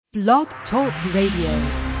Blog Talk Radio.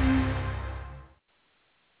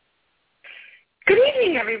 Good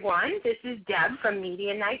evening, everyone. This is Deb from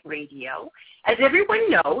Nite Radio. As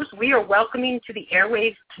everyone knows, we are welcoming to the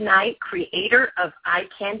airwaves tonight creator of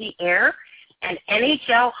Eyecandyair and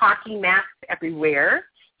NHL hockey masks everywhere,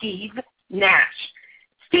 Steve Nash.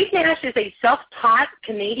 Steve Nash is a self-taught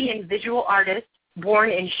Canadian visual artist born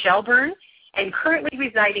in Shelburne and currently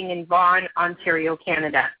residing in Vaughan, Ontario,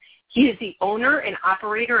 Canada. He is the owner and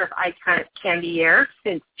operator of Eyecandyair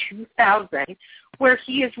since 2000, where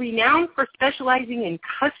he is renowned for specializing in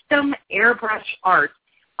custom airbrush art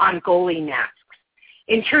on goalie masks.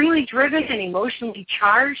 Internally driven and emotionally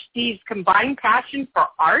charged, Steve's combined passion for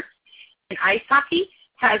art and ice hockey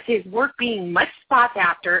has his work being much sought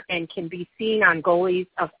after and can be seen on goalies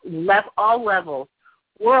of all levels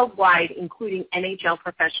worldwide, including NHL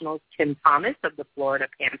professionals Tim Thomas of the Florida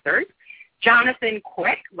Panthers, Jonathan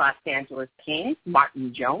Quick, Los Angeles Kings,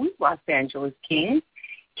 Martin Jones, Los Angeles Kings,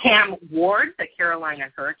 Cam Ward, the Carolina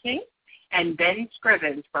Hurricanes, and Ben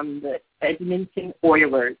Scrivens from the Edmonton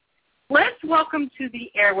Oilers. Let's welcome to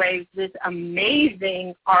the airwaves this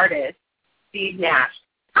amazing artist, Steve Nash.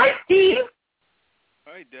 Hi, Steve.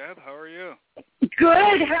 Hi, Deb. How are you?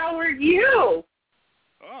 Good. How are you?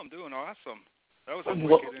 Oh, I'm doing awesome. That was a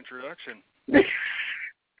wicked introduction.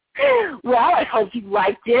 Well, I hope you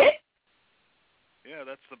liked it. Yeah,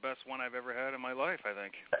 that's the best one I've ever had in my life, I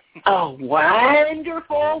think. Oh,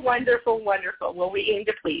 wonderful, wonderful, wonderful. Well, we aim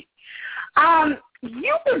to please.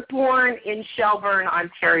 You were born in Shelburne,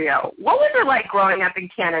 Ontario. What was it like growing up in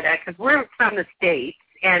Canada? Because we're from the States,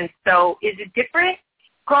 and so is it different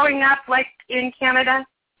growing up like in Canada?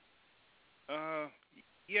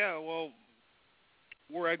 Yeah, well,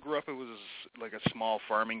 where I grew up, it was like a small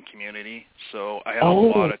farming community, so I had a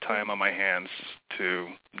lot of time on my hands to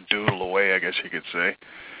doodle away, I guess you could say,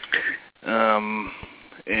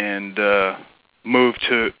 and moved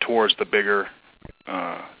towards the bigger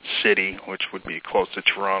city, which would be close to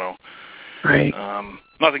Toronto. Right.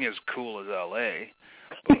 Nothing as cool as L.A.,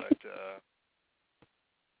 but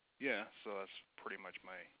yeah, so that's pretty much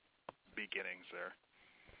my beginnings there.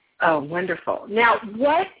 Oh, wonderful. Now,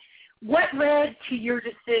 what led to your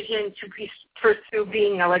decision to pursue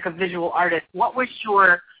being like a visual artist? What was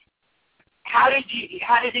how did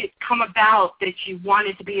it come about that you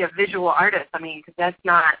wanted to be a visual artist? I mean, because that's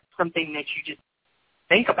not something that you just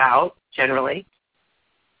think about generally.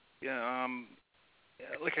 Yeah,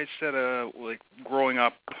 like I said, like growing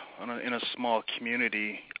up in a small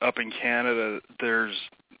community up in Canada, there's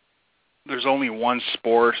only one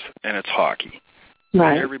sport, and it's hockey.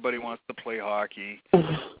 Right. Everybody wants to play hockey,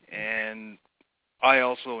 and I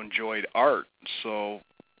also enjoyed art, so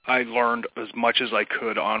I learned as much as I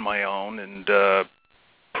could on my own and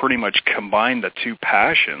pretty much combined the two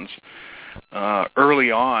passions.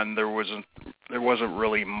 Early on, there wasn't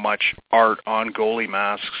really much art on goalie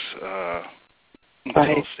masks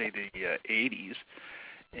until, say, the 80s,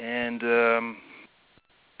 and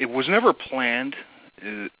it was never planned.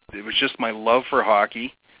 It was just my love for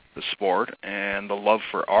hockey, the sport, and the love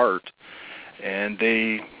for art, and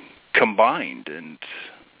they combined, and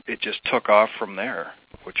it just took off from there,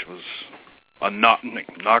 which was a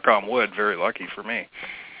knock on wood, very lucky for me.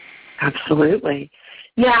 Absolutely.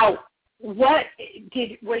 Now, was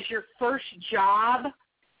your first job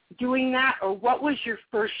doing that, or what was your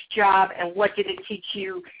first job, and what did it teach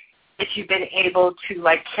you that you've been able to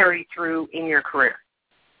like carry through in your career?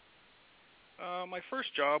 My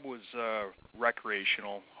first job was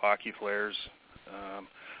recreational hockey players.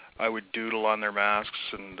 I would doodle on their masks,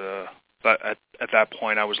 and at that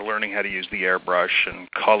point I was learning how to use the airbrush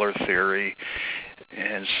and color theory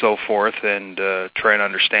and so forth, and trying to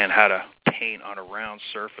understand how to paint on a round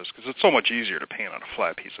surface, because it's so much easier to paint on a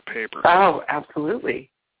flat piece of paper. Oh, absolutely.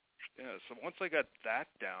 Yeah, so once I got that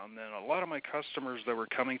down, then a lot of my customers that were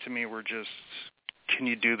coming to me were just, can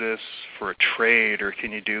you do this for a trade, or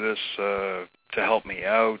can you do this to help me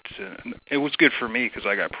out? And it was good for me because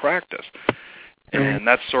I got practice. And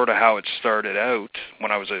that's sort of how it started out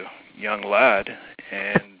when I was a young lad.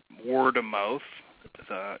 And word of mouth,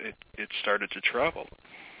 it started to travel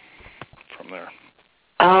from there.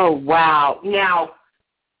 Oh, wow. Now,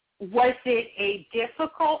 was it a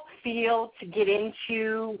difficult field to get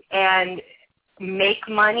into and make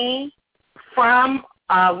money from?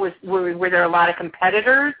 Were there a lot of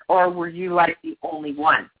competitors, or were you like the only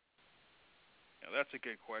one? Now, that's a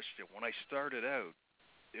good question. When I started out,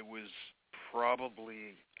 it was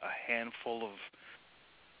probably a handful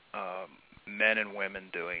of men and women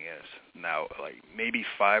doing it. Now, like maybe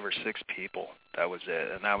 5 or 6 people. That was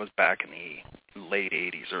it, and that was back in the late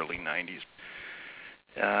 80s, early 90s.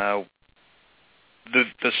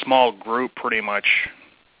 the small group pretty much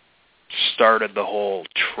started the whole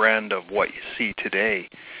trend of what you see today.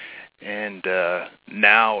 And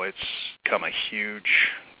now it's become a huge,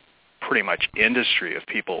 pretty much industry of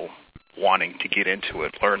people wanting to get into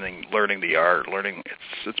it, learning the art,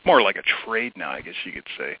 it's more like a trade now, I guess you could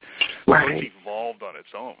say. Right. It's evolved on its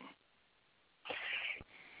own.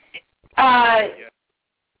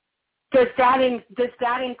 Does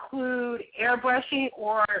that include airbrushing,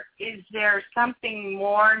 or is there something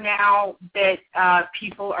more now that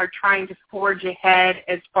people are trying to forge ahead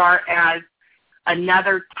as far as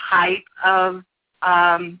another type of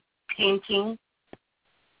painting?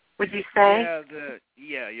 Would you say?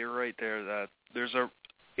 Yeah, you're right there. That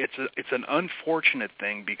it's an unfortunate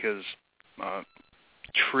thing because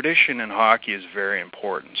tradition in hockey is very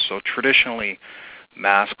important. So traditionally,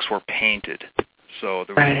 masks were painted, so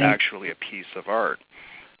there was actually a piece of art.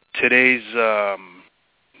 Today's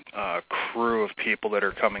crew of people that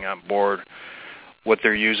are coming on board, what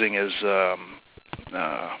they're using is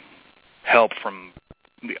help from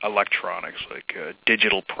the electronics, like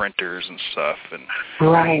digital printers and stuff,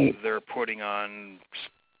 and they're putting on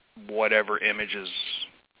whatever images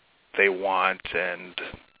they want, and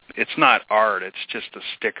it's not art, it's just a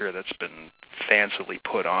sticker that's been fancily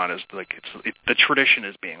put on. The tradition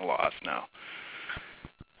is being lost now.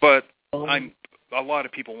 But a lot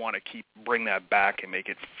of people want to bring that back and make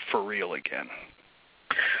it for real again.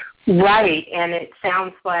 Right, and it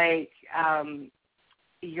sounds like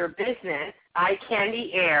your business,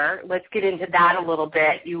 Eyecandyair, let's get into that a little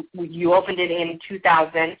bit. You opened it in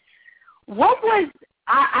 2000. What was,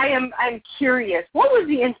 I'm curious, what was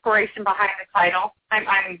the inspiration behind the title?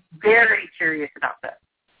 I'm very curious about this.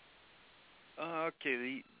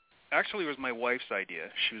 Okay, actually it was my wife's idea.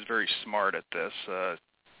 She was very smart at this.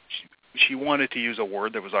 She wanted to use a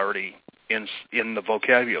word that was already in the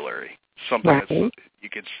vocabulary, something that you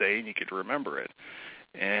could say and you could remember it.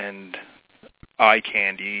 And eye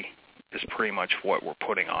candy is pretty much what we're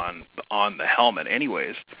putting on the helmet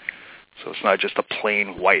anyways. So it's not just a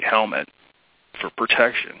plain white helmet for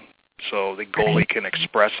protection. So the goalie can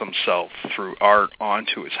express himself through art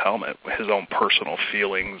onto his helmet with his own personal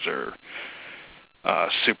feelings or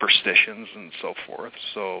superstitions and so forth.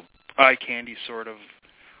 So eye candy sort of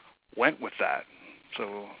went with that.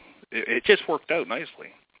 So it just worked out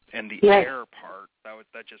nicely. And the air part,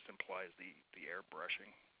 that just implies the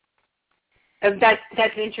airbrushing.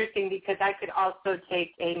 That's interesting because I could also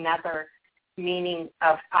take another meaning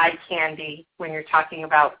of eye candy when you're talking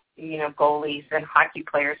about, goalies and hockey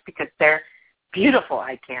players, because they're beautiful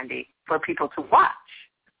eye candy for people to watch.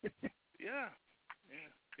 Yeah,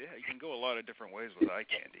 you can go a lot of different ways with eye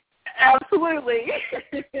candy. Absolutely.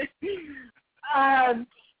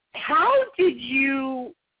 How did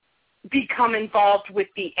you become involved with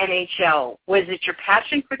the NHL? Was it your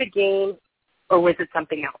passion for the game, or was it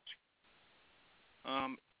something else?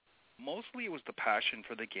 Mostly it was the passion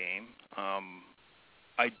for the game.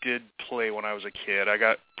 I did play when I was a kid. I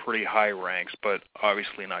got pretty high ranks, but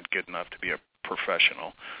obviously not good enough to be a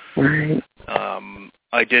professional. Right.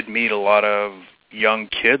 I did meet a lot of young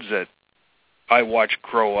kids that I watched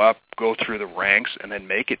grow up, go through the ranks, and then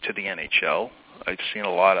make it to the NHL. I've seen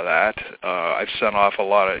a lot of that. I've sent off a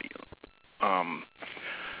lot of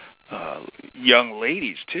young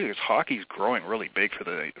ladies too, because hockey's growing really big for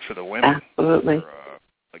the women. Absolutely.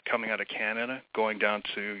 Like coming out of Canada, going down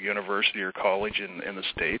to university or college in the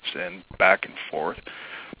States, and back and forth.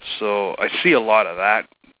 So I see a lot of that,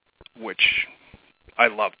 which I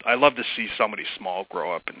loved. I love to see somebody small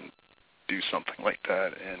grow up and do something like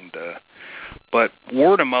that. And but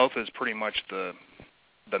word of mouth is pretty much the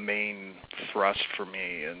main thrust for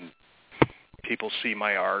me, and people see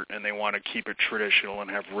my art and they want to keep it traditional and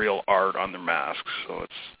have real art on their masks,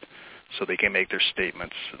 so they can make their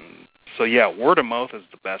statements. And so word of mouth is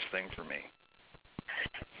the best thing for me.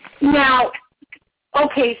 Now,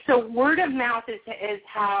 okay, so word of mouth is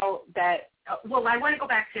how that. Well, I want to go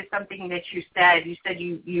back to something that you said. You said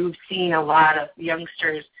you've seen a lot of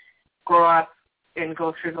youngsters grow up and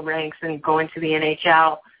go through the ranks and go into the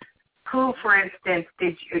NHL. Who, for instance,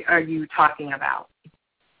 are you talking about?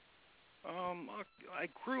 I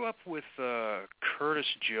grew up with Curtis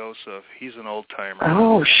Joseph. He's an old-timer.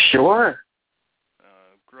 Oh, sure.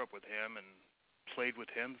 Grew up with him and played with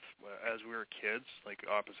him as we were kids, like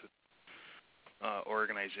opposite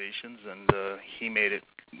organizations, and he made it.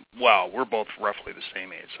 Wow, we're both roughly the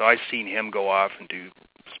same age, so I've seen him go off and do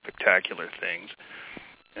spectacular things.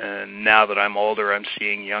 And now that I'm older, I'm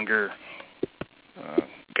seeing younger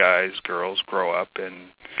guys, girls grow up and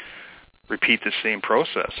repeat the same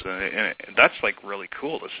process, and that's like really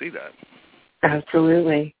cool to see that.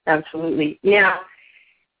 Absolutely. Now,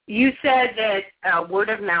 you said that word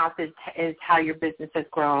of mouth is how your business has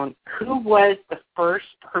grown. Who was the first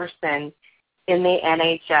person in the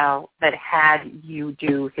NHL that had you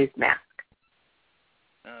do his mask?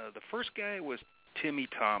 The first guy was Timmy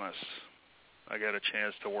Thomas. I got a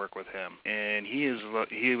chance to work with him, and he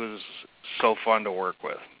was so fun to work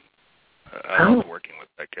with. I loved working with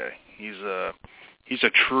that guy. He's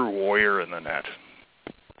a true warrior in the net.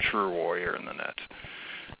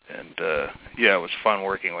 And, it was fun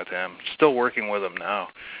working with him. Still working with him now.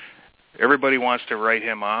 Everybody wants to write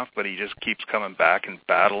him off, but he just keeps coming back and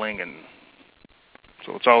battling, and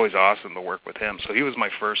so it's always awesome to work with him. So he was my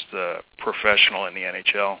first professional in the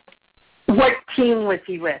NHL. What team was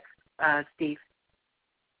he with, Steve?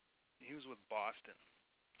 He was with Boston.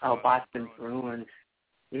 Oh, Boston Bruins.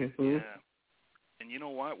 Mm-hmm. Yeah. And you know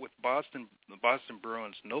what? With the Boston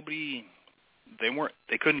Bruins,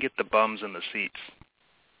 they couldn't get the bums in the seats.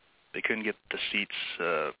 They couldn't get the seats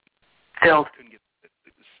filled. Couldn't get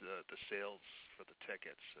the sales for the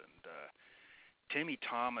tickets. And Timmy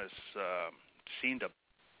Thomas seemed to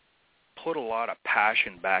put a lot of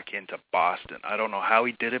passion back into Boston. I don't know how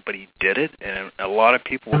he did it, but he did it. And a lot of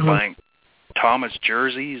people were buying Thomas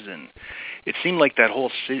jerseys, and it seemed like that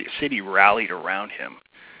whole city rallied around him.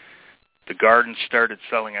 The Garden started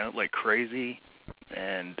selling out like crazy,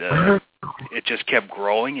 and it just kept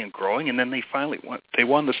growing and growing, and then they finally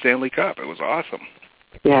won the Stanley Cup. It was awesome.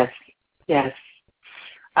 Yes.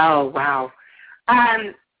 Oh, wow.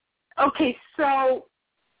 Okay, so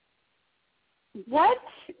what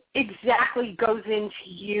exactly goes into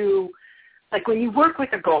you, like when you work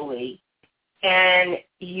with a goalie and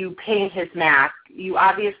you paint his mask, you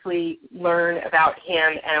obviously learn about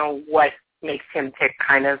him and what makes him tick,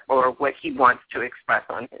 kind of, or what he wants to express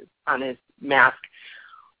on his mask.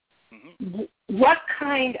 Mm-hmm. What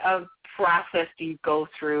kind of process do you go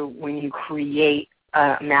through when you create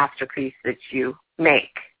a masterpiece that you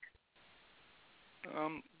make?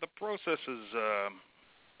 The process is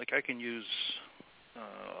like I can use.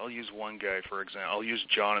 I'll use one guy for example. I'll use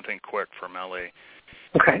Jonathan Quick from LA.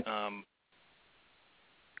 Okay.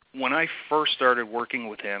 When I first started working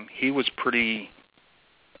with him, he was pretty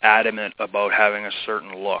adamant about having a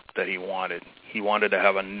certain look that he wanted. He wanted to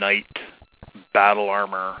have a knight battle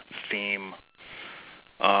armor theme,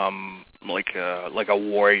 like a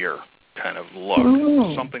warrior kind of look.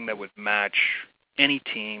 Ooh. Something that would match any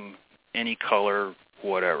team, any color,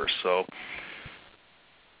 whatever. So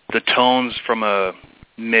the tones from a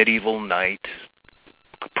medieval knight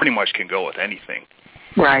pretty much can go with anything.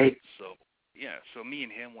 Right. So me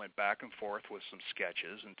and him went back and forth with some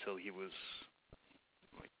sketches until he was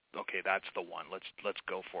like, okay, that's the one. Let's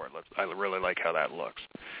go for it. I really like how that looks.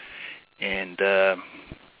 And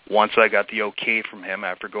once I got the okay from him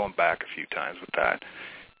after going back a few times with that,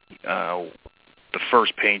 the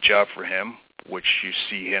first paint job for him, which you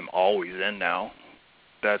see him always in now,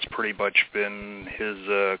 that's pretty much been his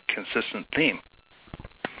consistent theme.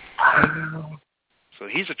 Wow. So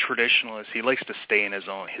he's a traditionalist. He likes to stay in his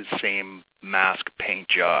same mask paint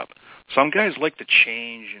job. Some guys like to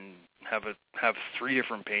change and have 3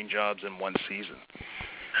 different paint jobs in one season.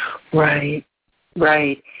 Right.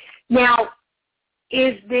 Now,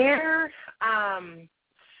 is there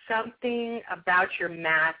something about your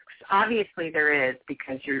masks? Obviously there is,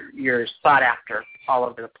 because you're sought after all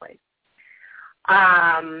over the place.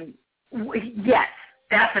 Yes,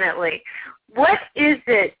 definitely. What is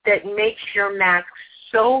it that makes your mask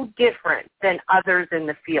so different than others in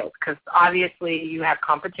the field? Because obviously you have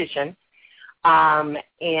competition.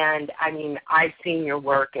 And, I mean, I've seen your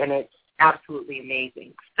work, and it's absolutely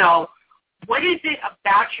amazing. So what is it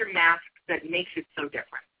about your mask that makes it so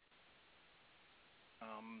different?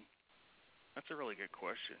 That's a really good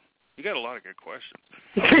question. You got a lot of good questions.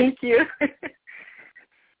 Thank you.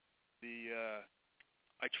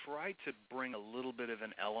 I tried to bring a little bit of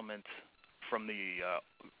an element from the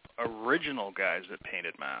original guys that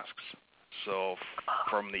painted masks. So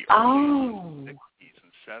from the early 60s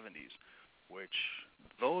and 70s, which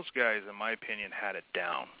those guys, in my opinion, had it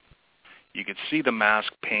down. You could see the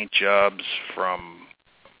mask paint jobs from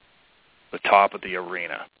the top of the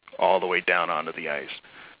arena all the way down onto the ice.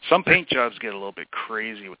 Some paint jobs get a little bit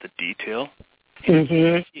crazy with the detail. Mm-hmm.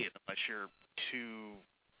 You can't see it unless you're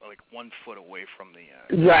 1 foot away from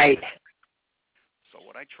the right. So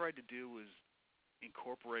what I tried to do was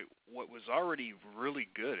incorporate what was already really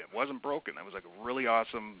good. It wasn't broken. It was like a really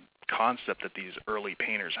awesome concept that these early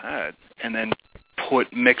painters had, and then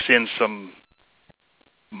mix in some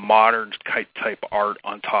modern type art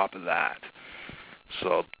on top of that.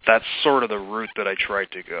 So that's sort of the route that I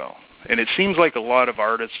tried to go. And it seems like a lot of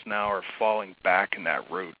artists now are falling back in that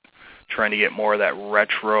route, trying to get more of that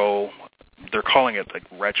retro. They're calling it like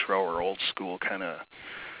retro or old school kind of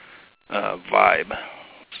vibe,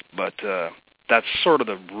 but that's sort of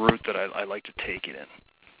the route that I like to take it in.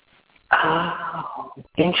 Oh,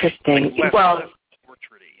 interesting. Like less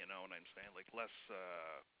portraity, you know what I'm saying? Like less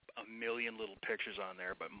a million little pictures on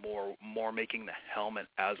there, but more making the helmet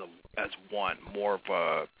as one, more of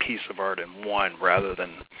a piece of art in one rather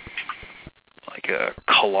than like a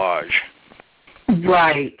collage.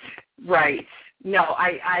 Right. No,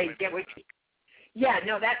 I get what you. Yeah,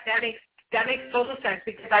 no, that makes total sense,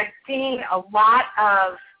 because I've seen a lot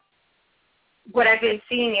of. What I've been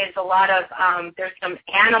seeing is a lot of there's some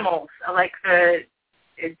animals like the.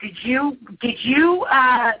 Did you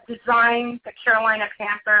design the Carolina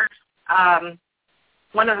Panthers?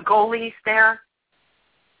 One of the goalies there.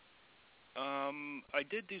 I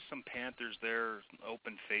did do some Panthers there,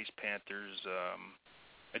 open face Panthers.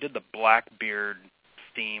 I did the Blackbeard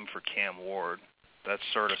theme for Cam Ward. That's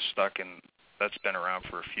sort of stuck in. That's been around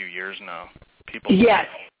for a few years now. People. Yes.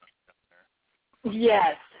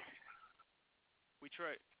 Yes. We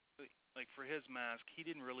tried, like for his mask, he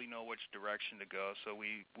didn't really know which direction to go, so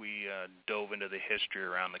we dove into the history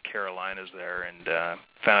around the Carolinas there and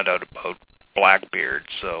found out about Blackbeard.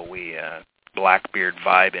 So we Blackbeard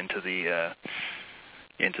vibe into the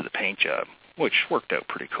paint job, which worked out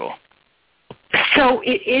pretty cool. So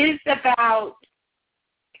it is about.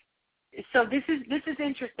 So this is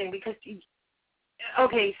interesting because,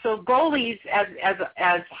 okay, so goalies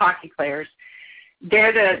as hockey players.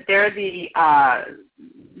 They're the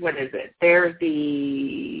what is it? They're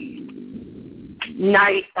the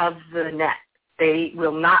knight of the net. They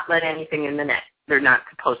will not let anything in the net. They're not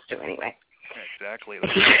supposed to anyway. Exactly.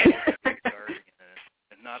 And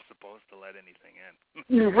not supposed to let anything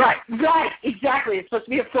in. Right, exactly. It's supposed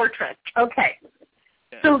to be a fortress. Okay.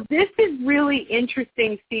 Yeah. So this is really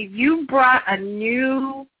interesting, Steve. You brought a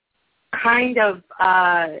new kind of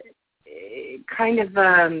a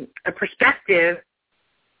perspective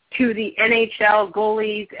to the NHL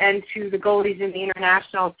goalies and to the goalies in the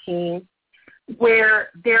international team, where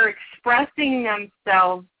they're expressing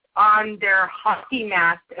themselves on their hockey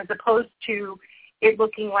mask as opposed to it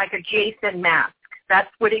looking like a Jason mask. That's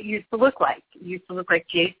what it used to look like. It used to look like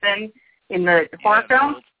Jason in the horror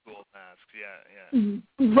film. Old school masks,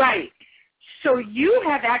 yeah. Right. So you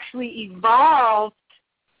have actually evolved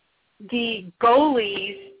the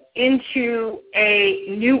goalies into a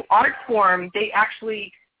new art form. They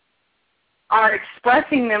actually are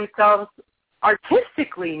expressing themselves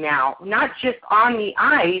artistically now, not just on the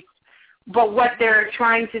ice, but what they're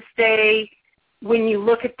trying to say when you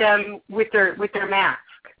look at them with their mask.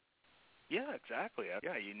 Yeah, exactly.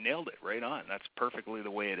 Yeah, you nailed it right on. That's perfectly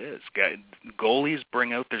the way it is. Goalies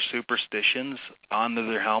bring out their superstitions onto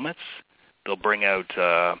their helmets. They'll bring out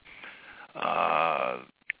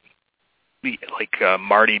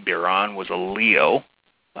Marty Biron was a Leo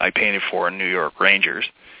I painted for New York Rangers.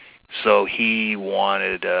 So he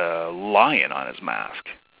wanted a lion on his mask.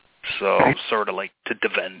 So sort of like to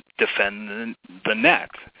defend the net.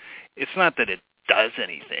 It's not that it does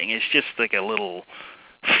anything. It's just like a little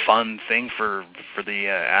fun thing for the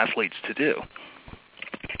athletes to do.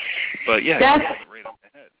 But yeah, that's right on the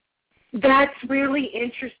head. That's really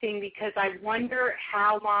interesting because I wonder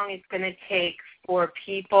how long it's going to take for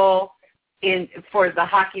people for the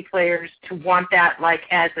hockey players to want that, like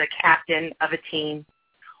as a captain of a team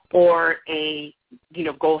or a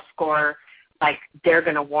goal scorer. Like they're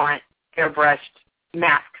going to want airbrushed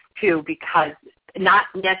masks too, because not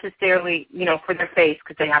necessarily for their face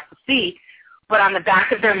because they have to see, but on the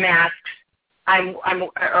back of their masks,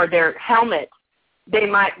 or their helmets, they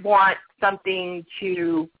might want something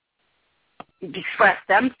to express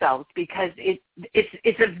themselves because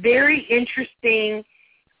it's a very interesting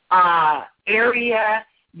area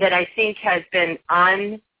that I think has been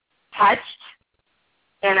untouched,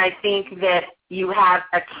 and I think that you have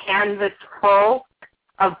a canvas full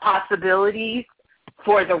of possibilities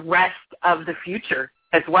for the rest of the future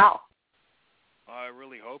as well. I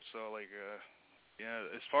really hope so.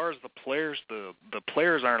 As far as the players, the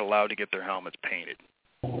players aren't allowed to get their helmets painted.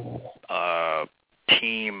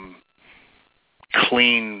 Team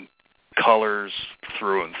clean colors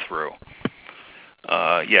through and through.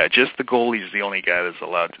 Just the goalie is the only guy that's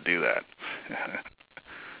allowed to do that.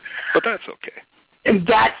 But that's okay.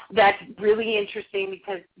 That's really interesting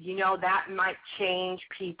because, that might change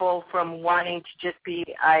people from wanting to just be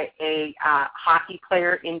a hockey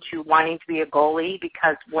player into wanting to be a goalie,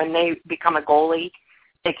 because when they become a goalie,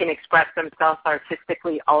 they can express themselves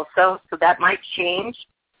artistically also. So that might change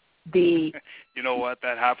The You know what?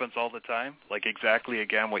 That happens all the time. Like exactly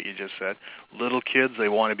again what you just said. Little kids, they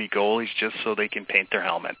want to be goalies just so they can paint their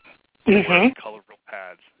helmet. Wear colorful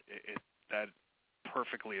pads. That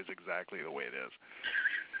perfectly is exactly the way it is.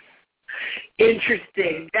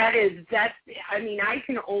 Interesting. I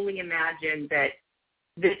can only imagine that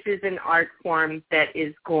this is an art form that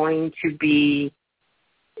is going to be,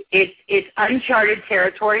 it's uncharted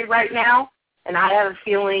territory right now, and I have a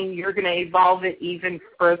feeling you're going to evolve it even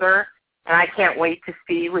further, and I can't wait to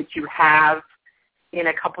see what you have in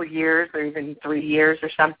a couple years or even 3 years or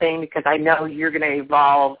something, because I know you're going to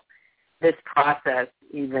evolve this process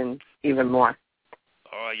even more.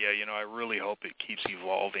 Oh, yeah, I really hope it keeps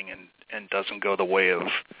evolving and doesn't go the way of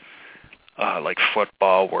like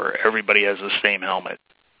football where everybody has the same helmet.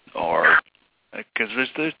 Or because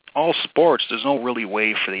there's all sports, there's no really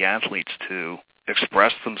way for the athletes to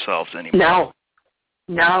express themselves anymore.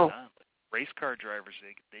 No. Race car drivers,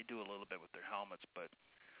 they do a little bit with their helmets, but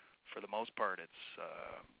for the most part, it's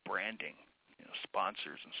branding,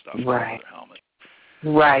 sponsors and stuff on their helmet.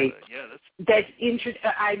 Right. Yeah, that's interesting.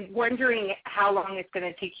 I'm wondering how long it's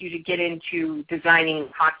going to take you to get into designing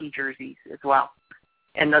hockey jerseys as well,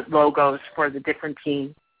 and the logos for the different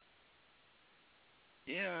teams.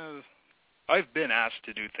 Yeah, I've been asked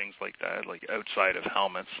to do things like that, like outside of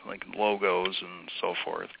helmets, like logos and so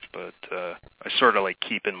forth. But I sort of like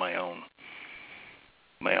keeping my own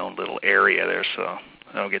little area there, so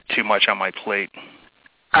I don't get too much on my plate.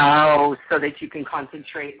 Oh, so that you can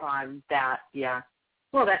concentrate on that. Yeah.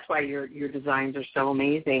 Well, that's why your designs are so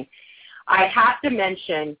amazing. I have to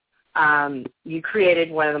mention, you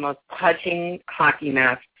created one of the most touching hockey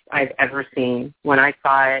masks I've ever seen. When I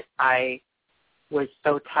saw it, I was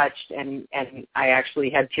so touched, and I actually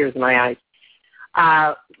had tears in my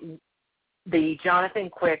eyes. The Jonathan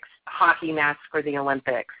Quick's hockey mask for the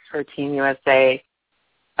Olympics for Team USA,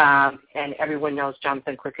 and everyone knows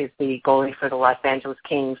Jonathan Quick is the goalie for the Los Angeles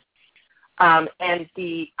Kings. And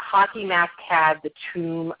the hockey mask had the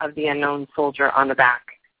Tomb of the Unknown Soldier on the back.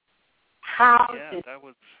 How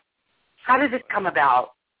did this come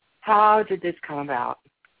about? How did this come about?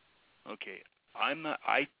 Okay, I'm not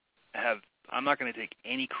going to take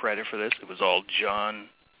any credit for this. It was all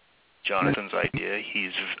Jonathan's idea.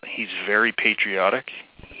 He's very patriotic.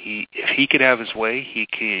 If he could have his way,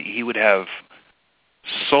 he would have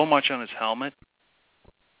so much on his helmet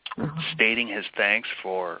stating his thanks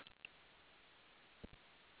for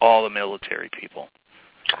all the military people.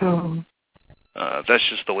 That's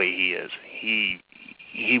just the way he is.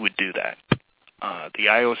 He would do that. The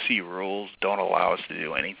IOC rules don't allow us to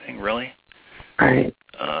do anything, really. Right.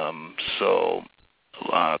 So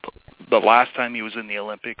the last time he was in the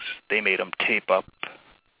Olympics, they made him tape up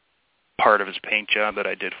part of his paint job that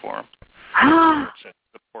I did for him to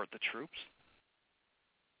support the troops.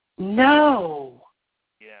 No.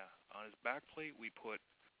 Yeah. On his backplate, we put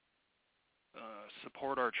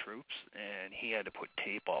support our troops, and he had to put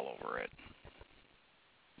tape all over it,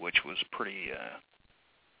 which was pretty...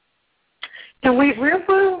 Now, wait, where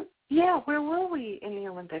were we in the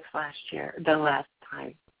Olympics the last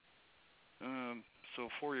time? So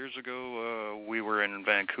 4 years ago, we were in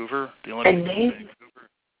Vancouver, the Olympics in Vancouver.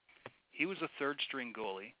 He was a third-string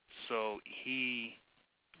goalie, so he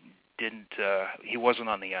wasn't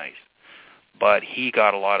on the ice. But he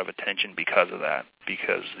got a lot of attention because of that,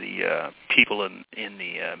 because the people in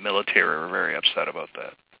the military were very upset about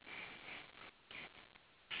that.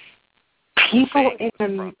 People in the...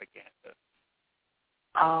 propaganda.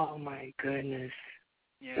 Oh, my goodness.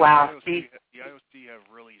 Yeah, wow. The IOC have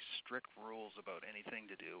really strict rules about anything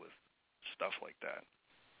to do with stuff like that.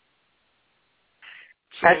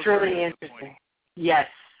 So that's really interesting. Yes.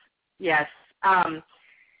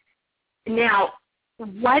 Now,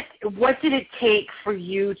 what did it take for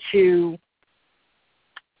you to?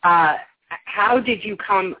 How did you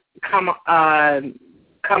come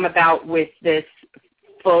about with this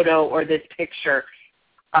photo or this picture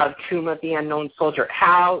of Tomb of the Unknown Soldier?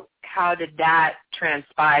 How did that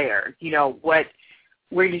transpire?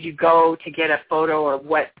 Where did you go to get a photo, or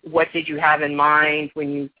what did you have in mind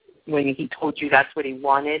when he told you that's what he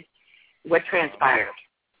wanted? What transpired?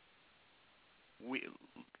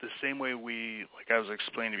 The same way like I was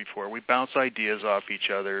explaining before, we bounce ideas off each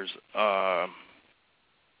other's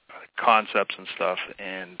concepts and stuff.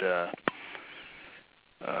 And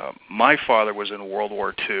my father was in World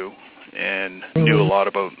War II and knew a lot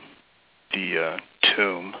about the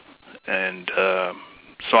tomb. And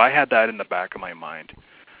so I had that in the back of my mind.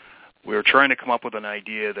 We were trying to come up with an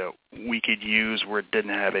idea that we could use where it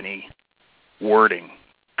didn't have any wording,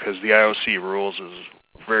 because the IOC rules is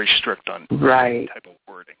very strict on any type of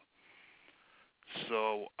wording.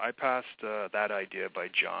 So I passed that idea by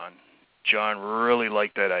John. John really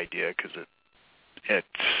liked that idea because it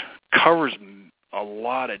covers a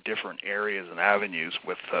lot of different areas and avenues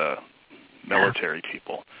with military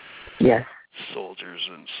people. Yes. Soldiers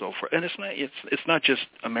and so forth. And it's not just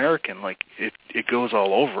American. Like it goes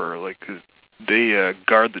all over. Like they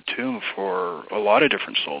guard the tomb for a lot of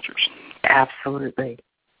different soldiers. Absolutely.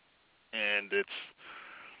 And it's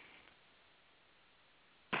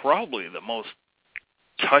probably the most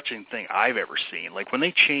touching thing I've ever seen. Like when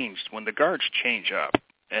the guards change up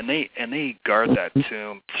and they guard that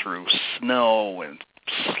tomb through snow and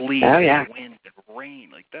sleet and wind and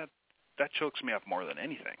rain, like that chokes me up more than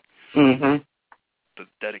anything. Mm-hmm. The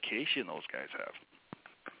dedication those guys have.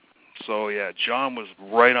 So yeah, John was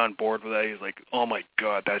right on board with that. He's like, "Oh my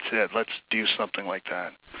God, that's it. Let's do something like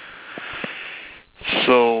that."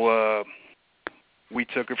 So we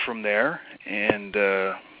took it from there, and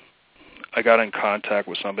I got in contact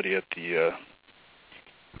with somebody at the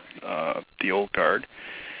old guard.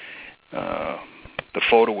 The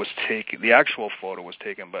actual photo was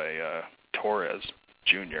taken by Torres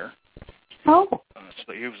Jr. Oh.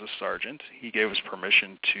 So he was a sergeant. He gave us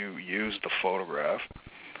permission to use the photograph.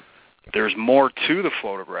 There's more to the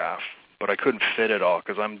photograph, but I couldn't fit it all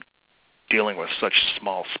because I'm dealing with such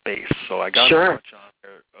small space. So I got as much on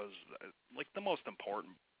there as like the most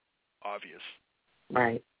important, obvious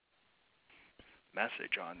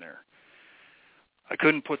message on there. I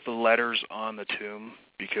couldn't put the letters on the tomb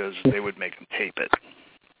because they would make them tape it.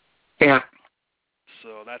 Yeah.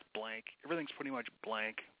 So that's blank. Everything's pretty much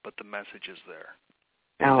blank, but the message is there.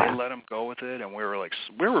 Oh, they let him go with it, and we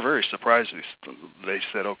were very surprised. They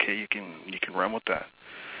said, "Okay, you can run with that."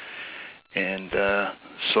 And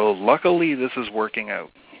so luckily, this is working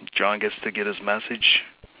out. John gets to get his message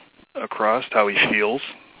across, how he feels,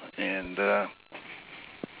 and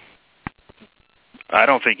I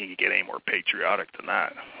don't think you can get any more patriotic than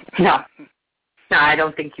that. No, I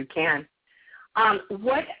don't think you can.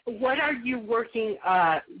 What are you working?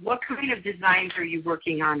 What kind of designs are you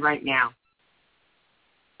working on right now?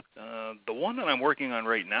 The one that I'm working on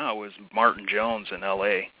right now is Martin Jones in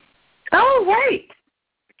L.A. Oh, right.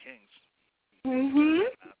 The Kings. Mm-hmm.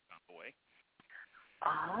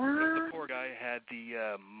 The poor guy had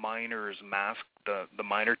the miners mask, the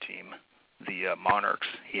miner team, the Monarchs.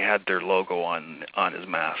 He had their logo on his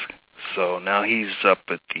mask. So now he's up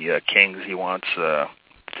at the Kings. He wants to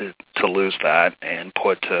lose that and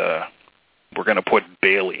put. We're going to put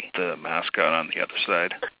Bailey, the mascot, on the other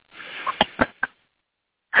side.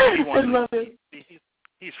 I love it.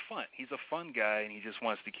 He's fun. He's a fun guy, and he just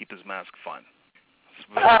wants to keep his mask fun.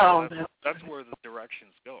 So that's where the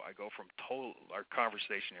directions go. I go from our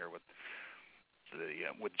conversation here with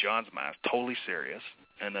John's mask, totally serious,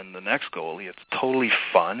 and then the next goalie, it's totally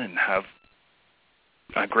fun and have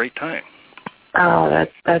a great time. Oh,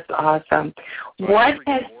 that's awesome. So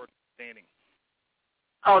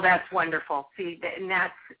that's wonderful. See, and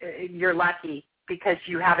that's you're lucky because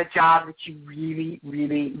you have a job that you really,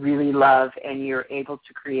 really, really love, and you're able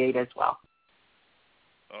to create as well.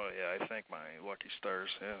 Oh yeah, I thank my lucky stars.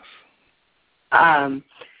 Yes.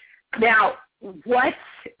 Now,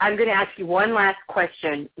 I'm going to ask you one last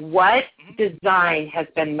question. What design has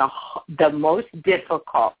been the most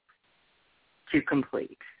difficult to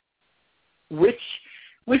complete? Which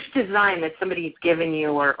design that somebody's given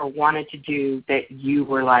you or wanted to do that you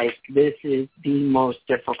were like, this is the most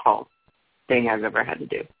difficult thing I've ever had to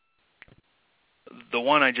do? The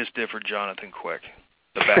one I just did for Jonathan Quick,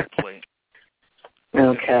 the back plate.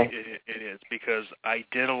 Okay. It is because I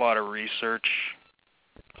did a lot of research,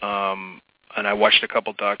 and I watched a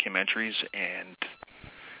couple documentaries, and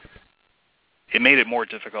it made it more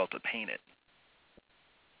difficult to paint it.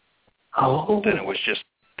 Oh. Than it was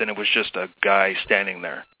just a guy standing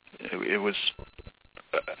there. It was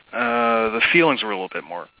the feelings were a little bit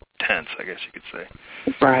more tense, I guess you could say.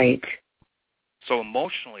 Right. So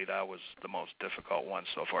emotionally, that was the most difficult one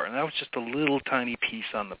so far, and that was just a little tiny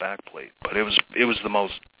piece on the back plate. But it was the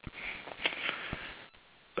most.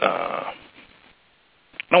 I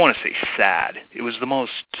don't want to say sad. It was the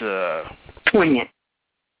most poignant.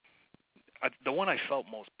 The one I felt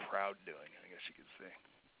most proud doing, I guess you could say.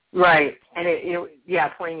 Right, and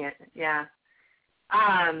poignant. Yeah.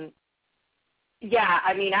 Yeah,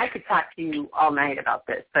 I mean, I could talk to you all night about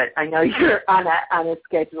this, but I know you're on a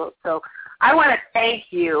schedule. So I want to thank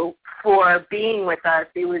you for being with us.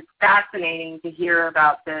 It was fascinating to hear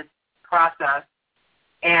about this process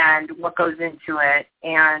and what goes into it.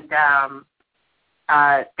 And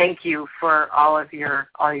thank you for all your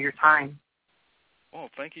time. Well,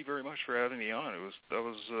 thank you very much for having me on. That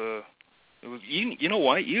was It was, you know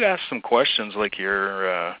what? You asked some questions like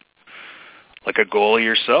you're like a goalie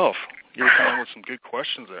yourself. You were coming with some good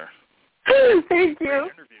questions there. Thank you.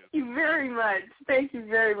 Thank you very much. Thank you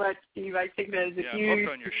very much, Steve. I think that is a huge... I'm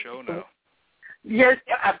hooked on your show now. Yes,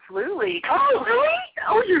 absolutely. Oh, really?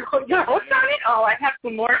 Oh, you're hooked on it? Oh, I have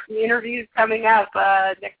some more interviews coming up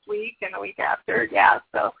next week and the week after. Yeah,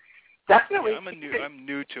 so definitely. Yeah, I'm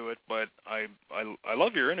new to it, but I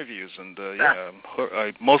love your interviews, and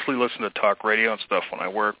I mostly listen to talk radio and stuff when I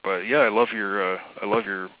work. But yeah, I love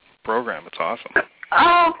your program. It's awesome.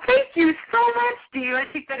 Oh, thank you so much, Steve. I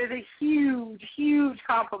think that is a huge, huge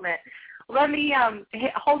compliment. Let me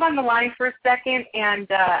hold on the line for a second, and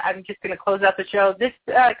I'm just going to close out the show. This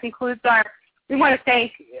concludes our. We want to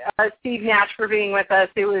thank Steve Nash for being with us.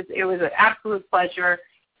 It was an absolute pleasure,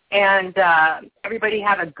 and everybody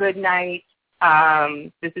have a good night.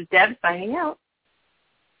 This is Deb signing out.